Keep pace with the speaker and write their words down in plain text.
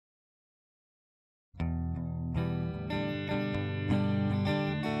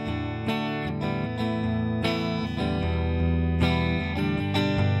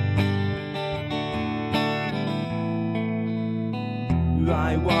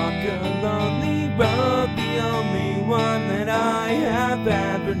walk a lonely road, the only one that I have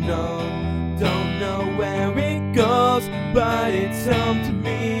ever known. Don't know where it goes, but it's home to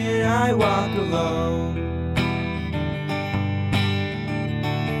me, and I walk alone.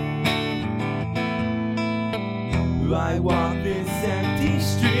 I walk this empty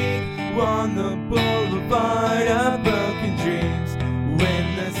street on the boulevard of broken dreams.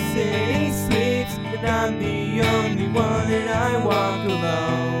 When the city sleeps and I'm the only one, and I walk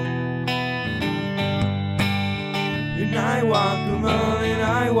alone. And I walk alone, and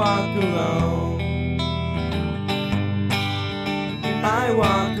I walk alone. And I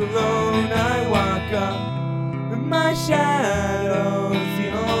walk alone, I walk up, and my shadow's the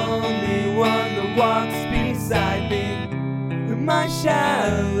only one that walks beside me. And my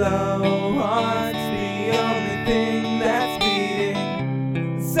shallow heart's the only thing that's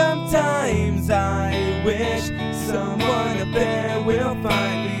beating. Sometimes I wish someone up there will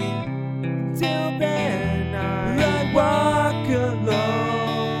find me. Till then I walk alone.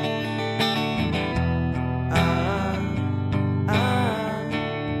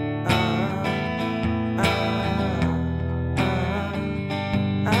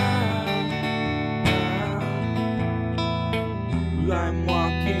 I'm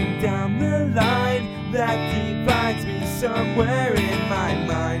walking down the line that divides me somewhere in my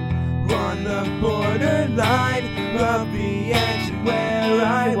mind, on the borderline of the edge where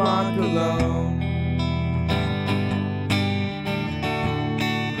I walk alone.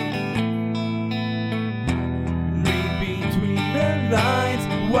 Read between the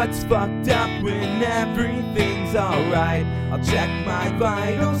lines what's fucked up when everything's alright. I'll check my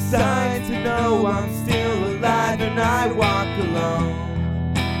vital signs to know I'm still alive, and I walk alone.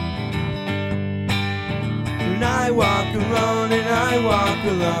 And I walk alone, and I walk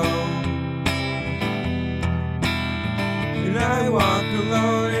alone. And I walk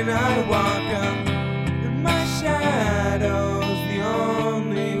alone, and I walk up, and my shadow's the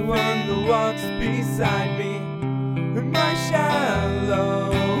only one that walks beside me. And my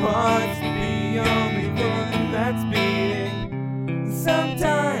shallow heart's the only one that's beating.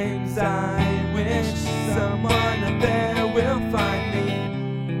 Sometimes I wish someone up there